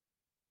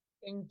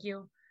 Thank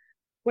you.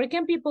 Where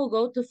can people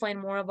go to find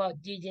more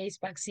about GJ's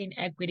vaccine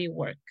equity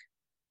work?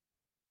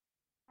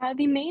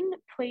 The main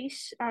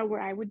place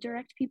where I would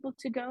direct people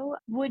to go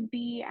would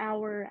be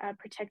our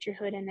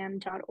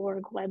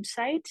protectyourhoodnm.org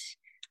website.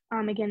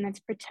 Again, that's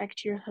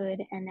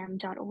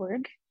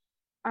protectyourhoodnm.org.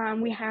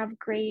 We have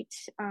great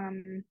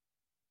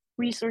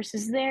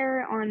resources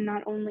there on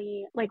not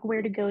only like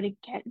where to go to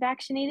get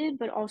vaccinated,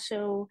 but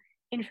also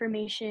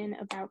information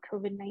about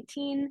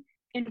COVID-19,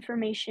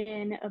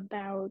 information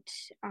about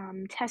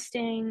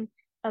testing,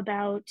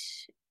 about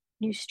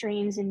new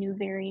strains and new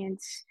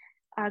variants,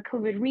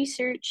 COVID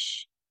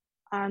research,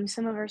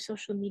 some of our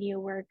social media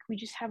work. We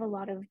just have a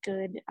lot of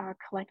good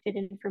collected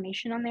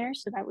information on there.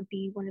 So that would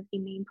be one of the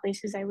main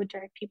places I would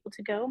direct people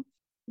to go.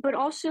 But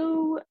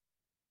also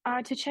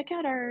to check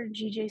out our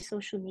GJ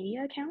social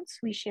media accounts.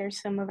 We share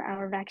some of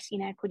our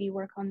vaccine equity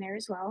work on there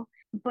as well.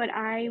 But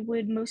I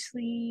would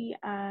mostly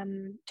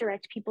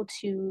direct people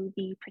to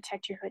the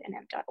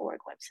protectyourhoodnm.org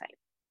website.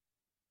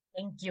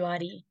 Thank you,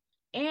 Ari.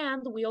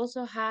 And we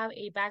also have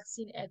a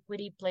vaccine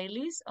equity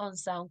playlist on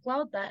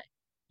SoundCloud that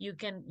you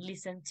can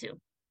listen to.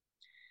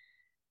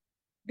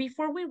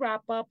 Before we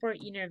wrap up our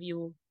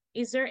interview,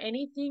 is there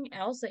anything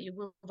else that you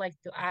would like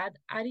to add,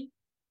 Ari?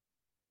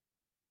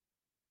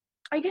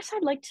 I guess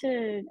I'd like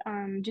to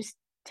just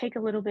take a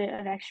little bit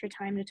of extra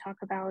time to talk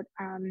about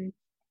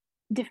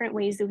different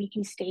ways that we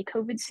can stay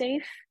COVID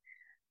safe.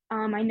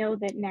 I know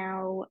that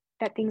now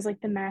that things like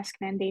the mask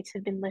mandates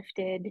have been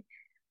lifted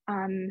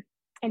and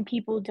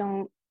people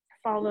don't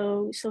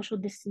follow social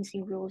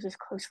distancing rules as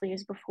closely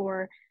as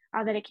before,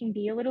 that it can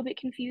be a little bit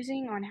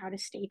confusing on how to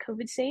stay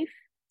COVID safe.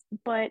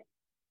 But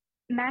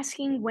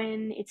masking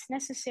when it's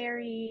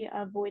necessary,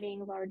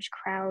 avoiding large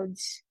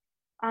crowds,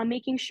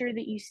 making sure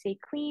that you stay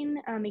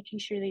clean, making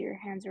sure that your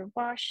hands are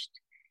washed,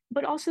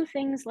 but also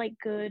things like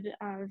good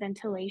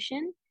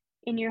ventilation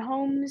in your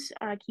homes,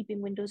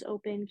 keeping windows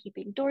open,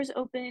 keeping doors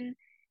open,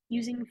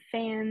 using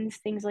fans,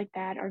 things like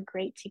that are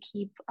great to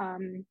keep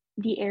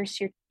the air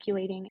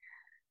circulating.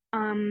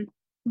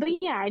 But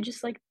yeah, I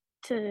just like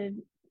to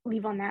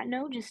leave on that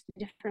note, just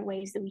different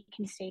ways that we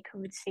can stay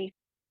COVID safe.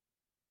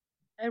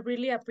 I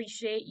really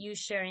appreciate you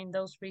sharing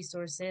those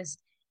resources.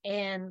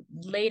 And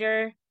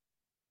later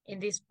in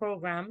this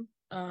program,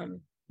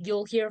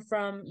 you'll hear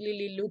from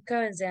Lily Luca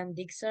and Zan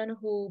Dixon,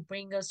 who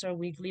bring us our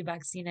weekly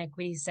vaccine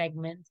equity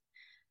segment.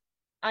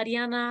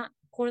 Ariana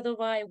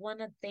Cordova, I want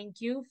to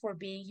thank you for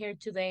being here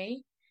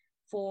today,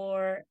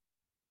 for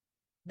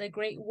the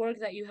great work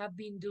that you have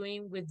been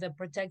doing with the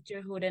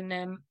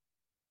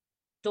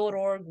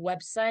protectyourhoodnm.org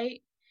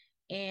website,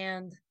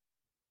 and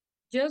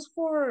just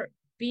for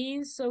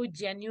being so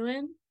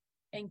genuine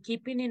and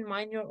keeping in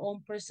mind your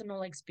own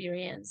personal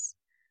experience,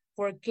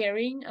 for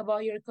caring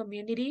about your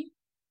community,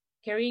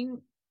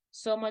 caring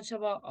so much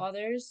about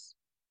others,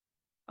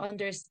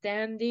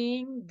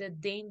 understanding the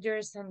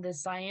dangers and the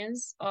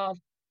science of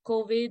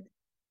COVID,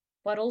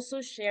 but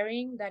also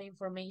sharing that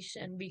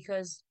information,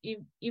 because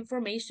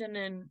information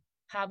and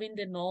having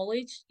the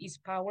knowledge is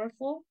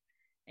powerful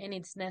and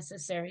it's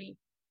necessary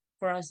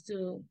for us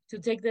to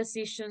take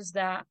decisions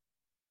that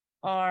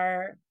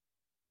are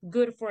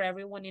good for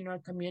everyone in our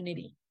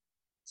community.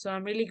 So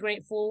I'm really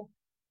grateful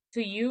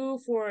to you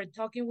for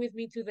talking with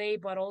me today,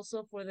 but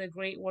also for the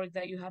great work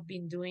that you have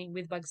been doing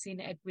with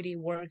vaccine equity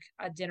work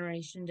at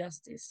Generation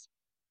Justice.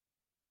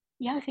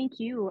 Yeah, thank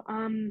you.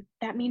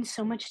 That means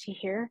so much to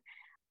hear.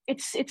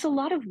 It's a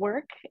lot of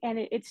work, and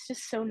it's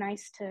just so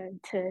nice to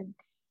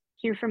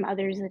hear from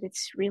others that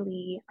it's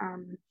really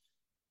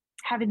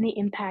having the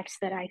impacts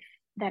that I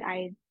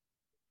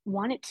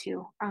want it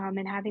to,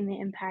 and having the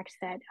impacts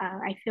that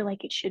I feel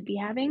like it should be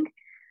having.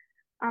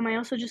 I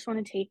also just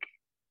want to take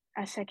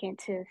a second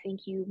to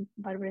thank you,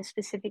 Barbara,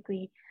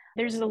 specifically.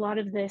 There's a lot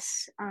of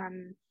this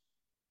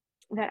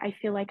that I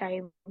feel like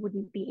I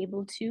wouldn't be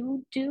able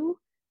to do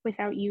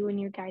without you and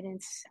your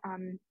guidance.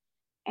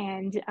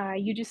 And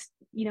you just,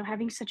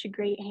 having such a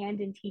great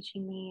hand in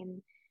teaching me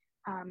and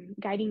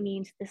guiding me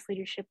into this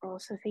leadership role.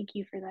 So thank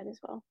you for that as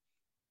well.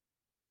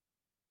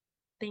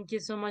 Thank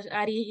you so much,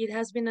 Ari. It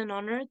has been an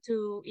honor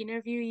to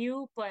interview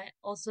you, but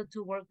also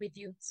to work with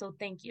you. So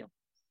thank you.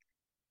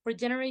 For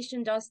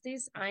Generation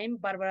Justice, I'm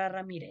Barbara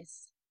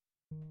Ramirez.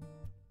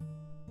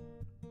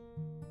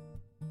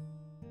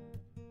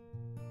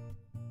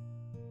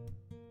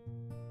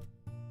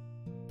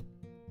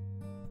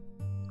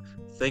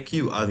 Thank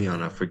you,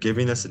 Ariana, for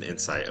giving us an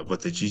insight of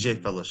what the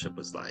GJ Fellowship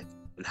was like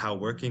and how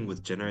working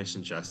with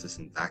Generation Justice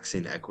and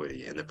Vaccine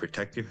Equity and the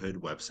Protect Your Hood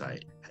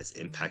website has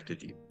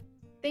impacted you.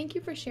 Thank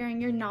you for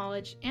sharing your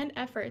knowledge and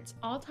efforts,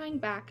 all tying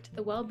back to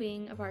the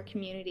well-being of our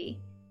community.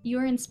 You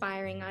are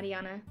inspiring,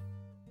 Ariana.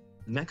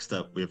 Next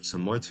up, we have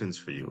some more tunes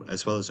for you,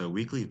 as well as our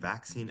weekly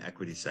Vaccine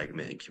Equity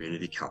segment and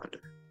community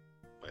calendar.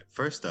 But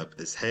First up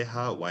is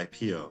Heha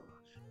Waipio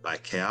by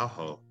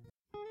Keaho.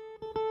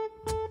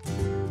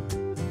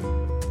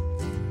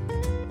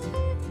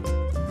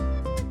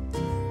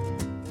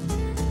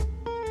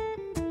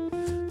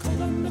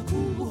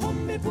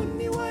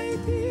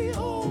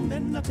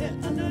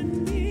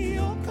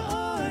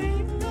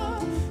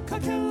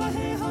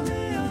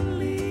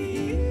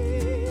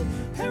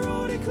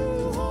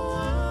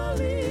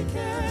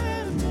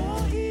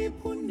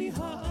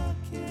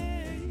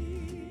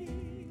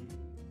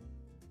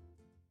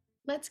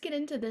 Let's get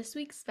into this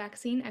week's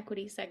vaccine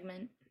equity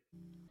segment.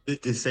 The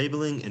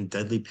disabling and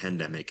deadly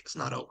pandemic is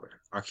not over.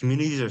 Our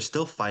communities are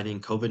still fighting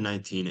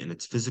COVID-19 and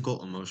its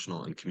physical,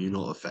 emotional, and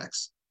communal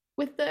effects.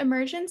 With the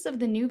emergence of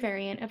the new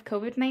variant of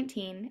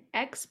COVID-19,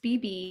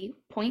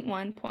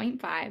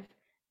 XBB.1.5,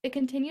 it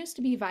continues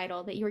to be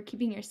vital that you are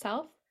keeping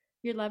yourself,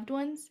 your loved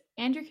ones,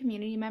 and your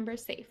community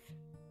members safe.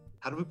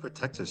 How do we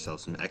protect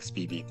ourselves from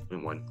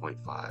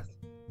XBB.1.5?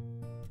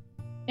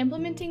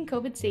 Implementing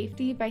COVID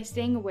safety by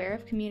staying aware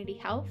of community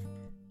health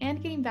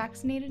and getting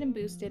vaccinated and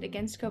boosted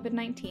against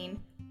COVID-19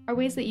 are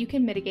ways that you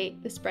can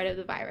mitigate the spread of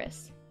the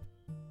virus.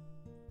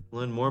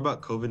 Learn more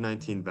about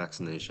COVID-19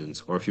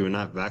 vaccinations, or if you are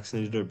not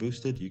vaccinated or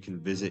boosted, you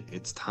can visit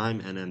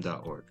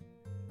itstimnm.org.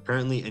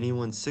 Currently,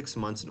 anyone 6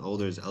 months and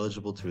older is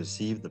eligible to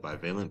receive the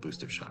bivalent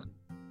booster shot.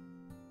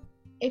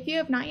 If you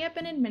have not yet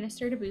been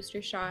administered a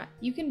booster shot,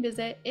 you can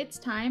visit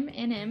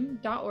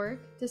itstimnm.org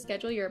to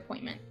schedule your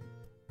appointment.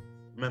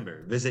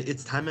 Remember, visit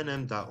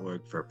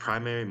itstimnm.org for a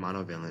primary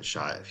monovalent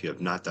shot if you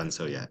have not done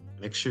so yet.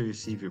 Make sure you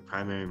receive your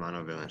primary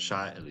monovalent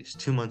shot at least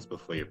 2 months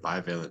before your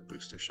bivalent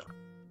booster shot.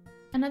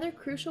 Another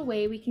crucial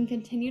way we can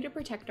continue to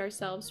protect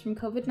ourselves from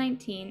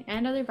COVID-19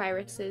 and other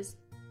viruses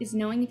is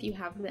knowing if you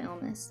have the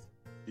illness.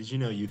 Did you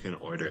know you can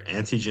order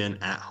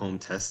antigen at-home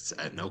tests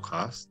at no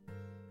cost?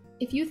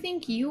 If you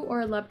think you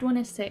or a loved one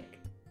is sick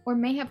or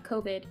may have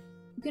COVID,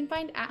 you can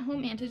find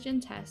at-home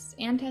antigen tests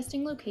and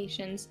testing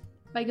locations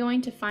by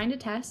going to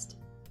findatestnm.org.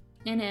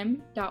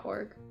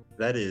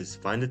 That is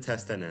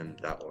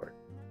findatestnm.org.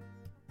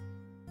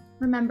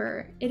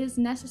 Remember, it is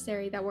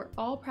necessary that we're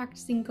all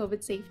practicing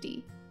COVID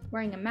safety,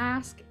 wearing a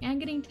mask, and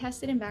getting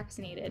tested and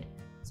vaccinated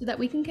so that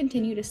we can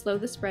continue to slow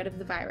the spread of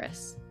the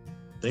virus.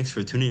 Thanks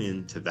for tuning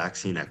in to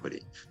Vaccine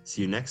Equity.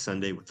 See you next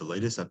Sunday with the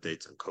latest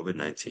updates on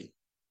COVID-19.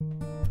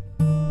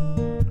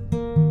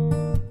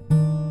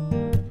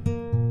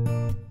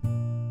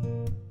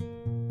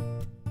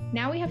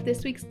 Now we have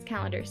this week's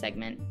calendar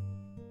segment.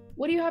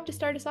 What do you have to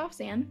start us off,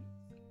 Zan?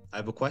 I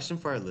have a question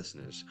for our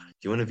listeners. Do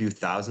you want to view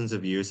thousands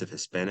of years of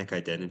Hispanic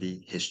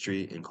identity,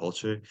 history, and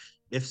culture?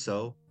 If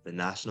so, the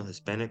National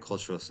Hispanic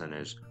Cultural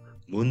Center's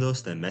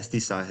Mundos de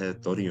Mestizaje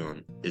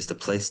Torreón is the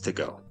place to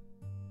go.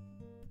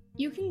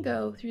 You can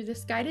go through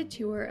this guided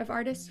tour of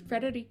artist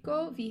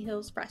Federico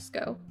Vigil's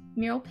fresco,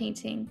 mural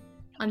painting,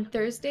 on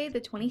Thursday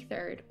the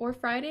 23rd or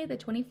Friday the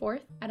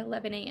 24th at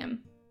 11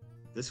 a.m.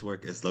 This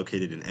work is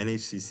located in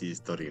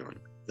NHCC's Torreón,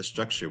 the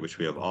structure which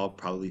we have all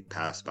probably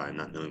passed by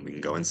not knowing we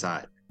can go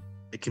inside.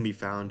 It can be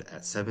found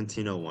at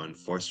 1701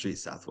 4th Street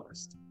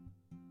Southwest.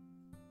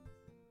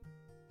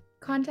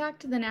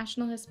 Contact the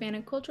National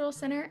Hispanic Cultural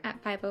Center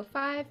at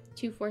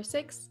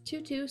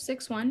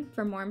 505-246-2261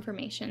 for more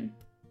information.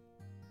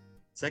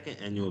 Second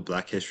annual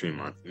Black History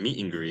Month meet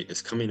and greet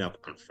is coming up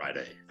on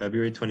Friday,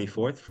 February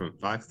 24th from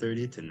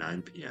 5:30 to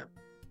 9 p.m.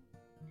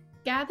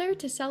 Gather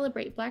to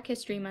celebrate Black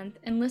History Month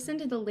and listen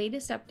to the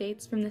latest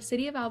updates from the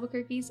City of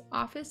Albuquerque's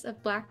Office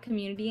of Black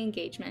Community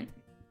Engagement.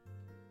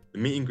 The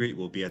meet and greet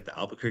will be at the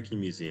Albuquerque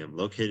Museum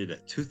located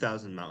at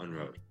 2000 Mountain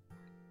Road.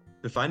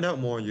 To find out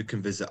more, you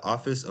can visit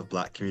Office of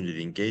Black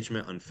Community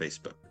Engagement on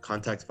Facebook.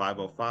 Contact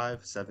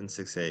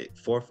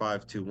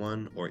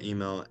 505-768-4521 or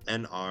email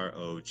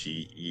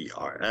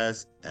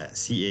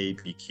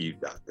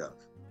nrogers@cabq.gov.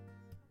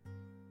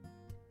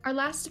 Our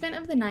last event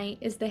of the night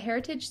is the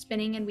Heritage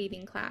Spinning and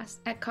Weaving class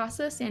at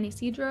Casa San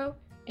Isidro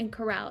in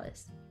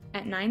Corrales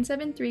at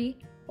 973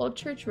 Old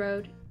Church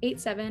Road,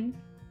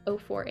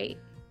 87048.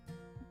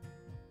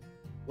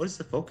 What is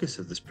the focus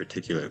of this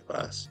particular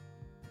class?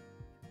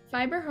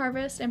 Fiber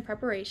harvest and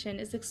preparation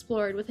is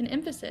explored with an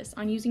emphasis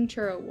on using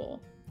churro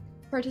wool.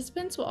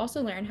 Participants will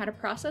also learn how to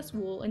process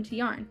wool into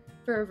yarn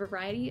for a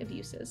variety of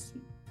uses.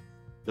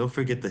 Don't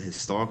forget the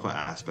historical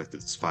aspect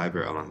of this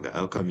fiber along the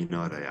El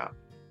Camino Real.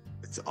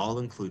 It's all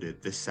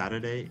included this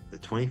Saturday, the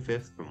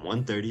 25th from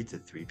 1:30 to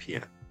 3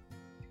 p.m.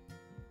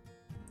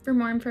 For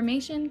more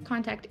information,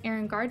 contact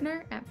Aaron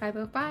Gardner at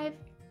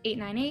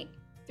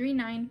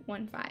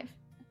 505-898-3915.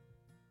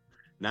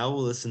 Now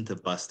we'll listen to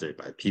Buster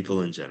by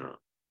People in General.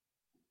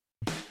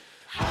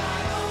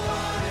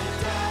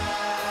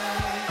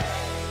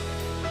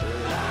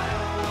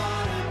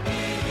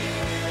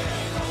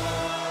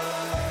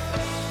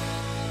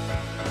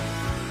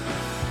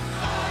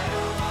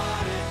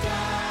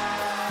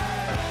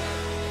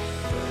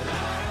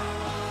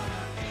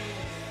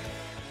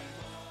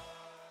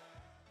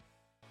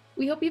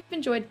 We hope you've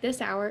enjoyed this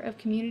hour of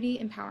community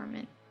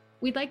empowerment.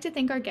 We'd like to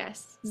thank our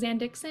guests, Zan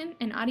Dixon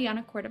and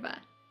Ariana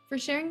Cordova, for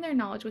sharing their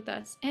knowledge with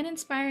us and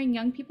inspiring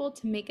young people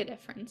to make a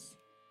difference.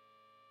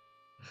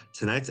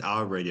 Tonight's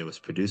Hour of Radio was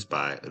produced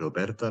by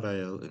Roberta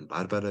Rael and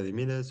Barbara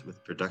Ramirez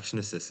with production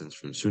assistance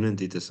from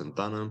Sunandita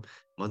Santanam,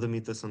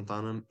 Madhumita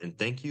Santanam, and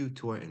thank you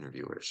to our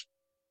interviewers.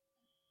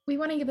 We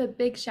want to give a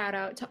big shout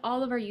out to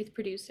all of our youth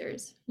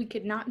producers. We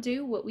could not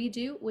do what we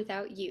do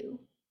without you.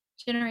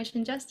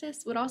 Generation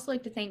Justice would also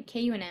like to thank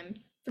KUNM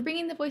for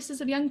bringing the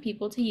voices of young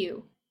people to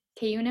you,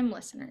 KUNM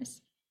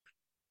listeners.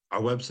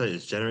 Our website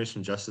is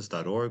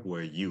generationjustice.org,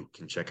 where you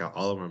can check out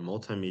all of our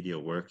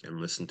multimedia work and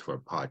listen to our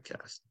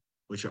podcasts,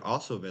 which are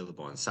also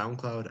available on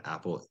SoundCloud,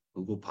 Apple, and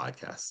Google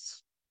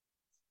Podcasts.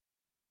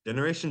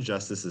 Generation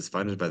Justice is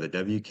funded by the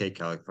W.K.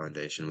 Kellogg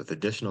Foundation with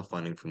additional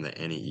funding from the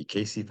Annie E.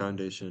 Casey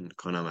Foundation,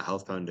 Konama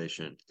Health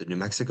Foundation, the New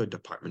Mexico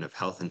Department of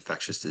Health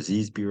Infectious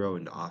Disease Bureau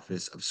and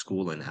Office of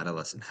School and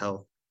Adolescent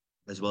Health,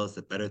 as well as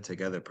the Better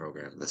Together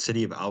program, the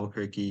City of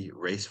Albuquerque,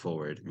 Race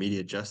Forward,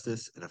 Media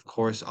Justice, and of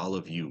course, all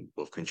of you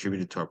who have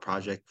contributed to our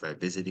project by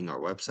visiting our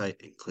website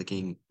and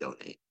clicking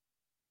Donate.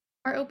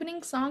 Our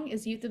opening song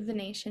is Youth of the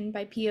Nation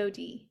by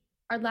POD.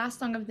 Our last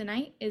song of the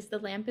night is The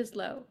Lamp is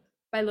Low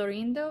by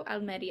Lorindo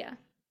Almeria.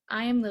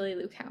 I am Lily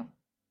Lukow.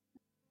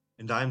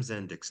 And I'm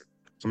Zen Dixon.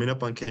 Coming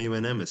up on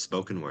KUNM is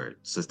Spoken Word,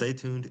 so stay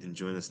tuned and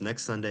join us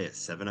next Sunday at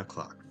 7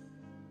 o'clock.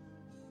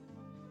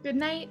 Good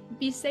night,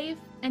 be safe,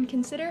 and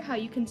consider how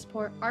you can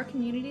support our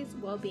community's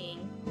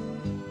well-being.